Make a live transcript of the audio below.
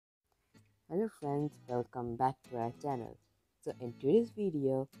Hello friends, welcome back to our channel. So in today's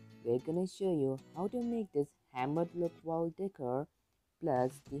video, we're gonna show you how to make this hammered look wall decor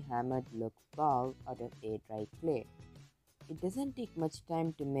plus the hammered look ball out of air dry clay. It doesn't take much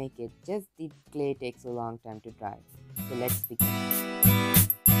time to make it, just the clay takes a long time to dry. So let's begin.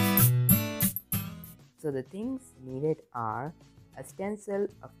 So the things needed are a stencil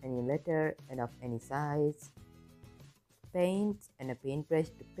of any letter and of any size, paint and a paintbrush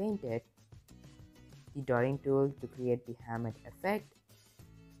to paint it, the dotting tool to create the hammered effect,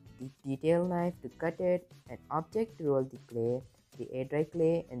 the detail knife to cut it, an object to roll the clay, the air dry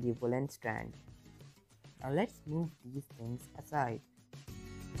clay and the woolen strand. Now let's move these things aside.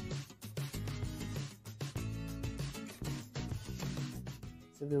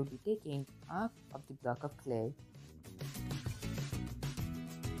 So we'll be taking half of the block of clay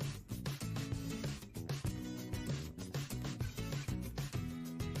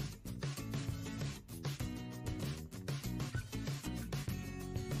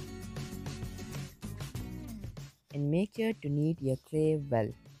and make sure to knead your clay well.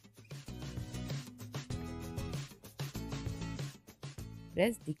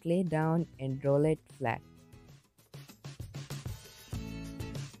 Press the clay down and roll it flat.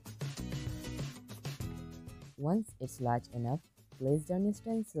 Once it's large enough, place down your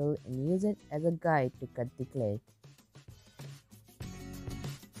stencil and use it as a guide to cut the clay.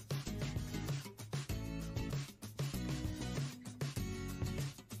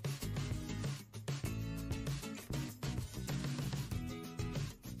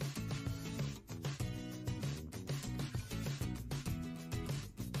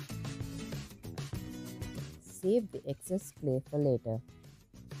 Save the excess clay for later.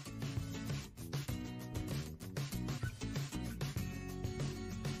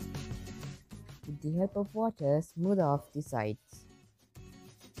 With the help of water, smooth off the sides.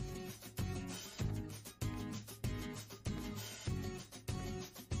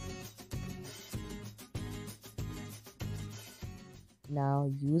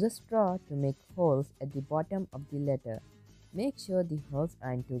 Now use a straw to make holes at the bottom of the letter. Make sure the holes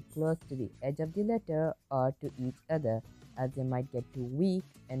aren't too close to the edge of the letter or to each other, as they might get too weak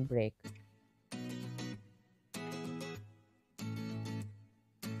and break.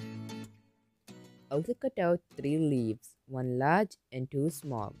 Also cut out 3 leaves, 1 large and 2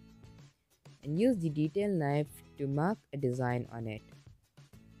 small, and use the detail knife to mark a design on it.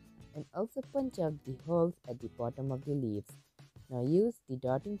 And also punch out the holes at the bottom of the leaves. Now use the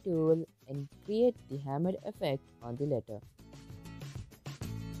dotting tool and create the hammered effect on the letter.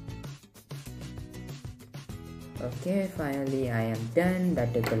 Okay, finally I am done.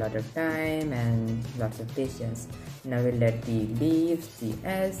 That took a lot of time and lots of patience. Now we'll let the leaves, the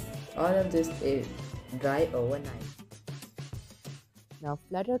S, all of this dry overnight. Now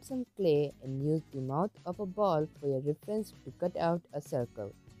flat out some clay and use the mouth of a ball for your reference to cut out a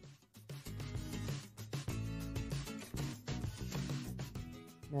circle.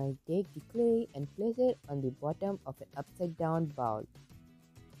 Now take the clay and place it on the bottom of an upside down bowl.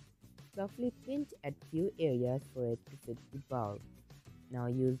 Softly pinch at few areas for it to fit the bowl. Now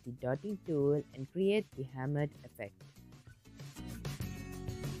use the dotting tool and create the hammered effect.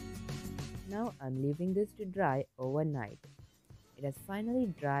 Now I'm leaving this to dry overnight. It has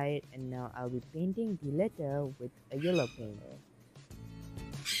finally dried and now I'll be painting the letter with a yellow paint.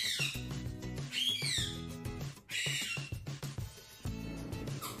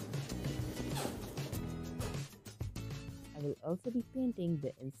 I will also be painting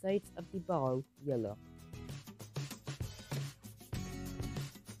the insides of the bowl yellow.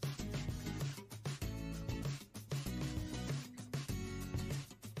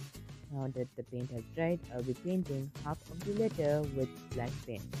 Now that the paint has dried, I'll be painting half of the letter with black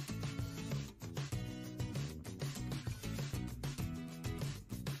paint.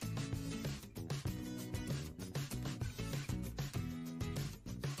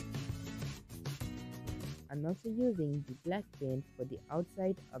 I'm also using the black paint for the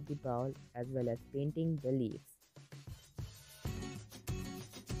outside of the bowl as well as painting the leaves.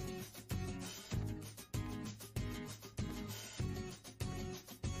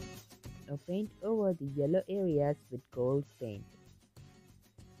 Now paint over the yellow areas with gold paint.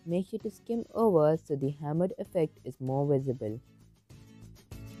 Make sure to skim over so the hammered effect is more visible.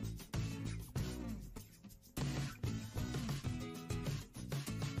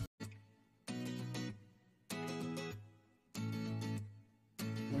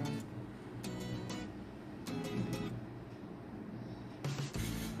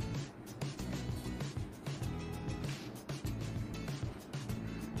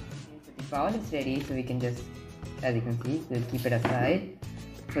 Bowl is ready, so we can just, as you can see, we'll keep it aside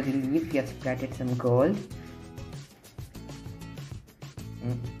for the leaf, we have splattered some gold.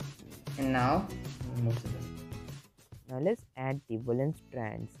 And now, now let's add the woolen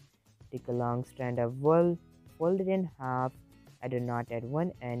strands. Take a long strand of wool, fold it in half, add a knot at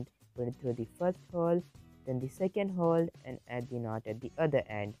one end, put it through the first hole, then the second hole, and add the knot at the other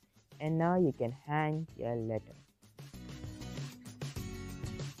end. And now you can hang your letter.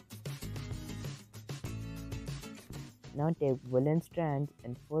 Now take woolen strands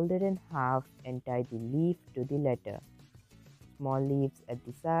and fold it in half and tie the leaf to the letter. Small leaves at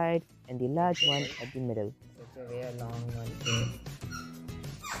the sides and the large one at the middle. Such a very long one here.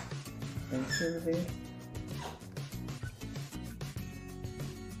 Pencil way.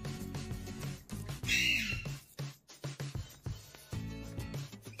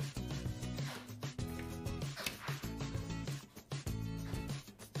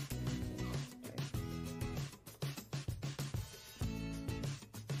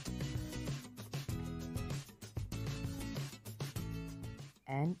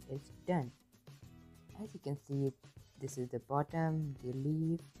 And it's done. As you can see, this is the bottom, the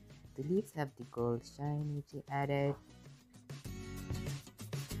leaf. The leaves have the gold shine which we added.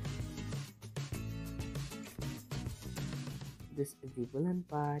 This is the woolen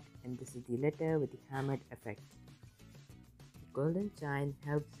part, and this is the letter with the hammered effect. The golden shine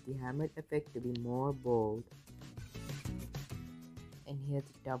helps the hammered effect to be more bold. And here's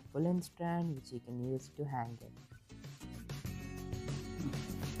the top woolen strand which you can use to hang it.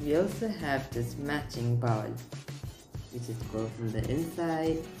 We also have this matching bowl, which is gold from the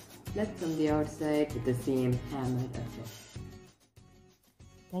inside, flat from the outside with the same hammered effect.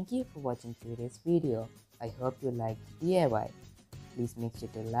 Thank you for watching today's video. I hope you liked the DIY. Please make sure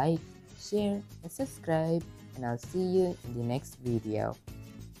to like, share and subscribe, and I'll see you in the next video.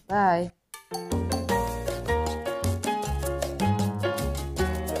 Bye!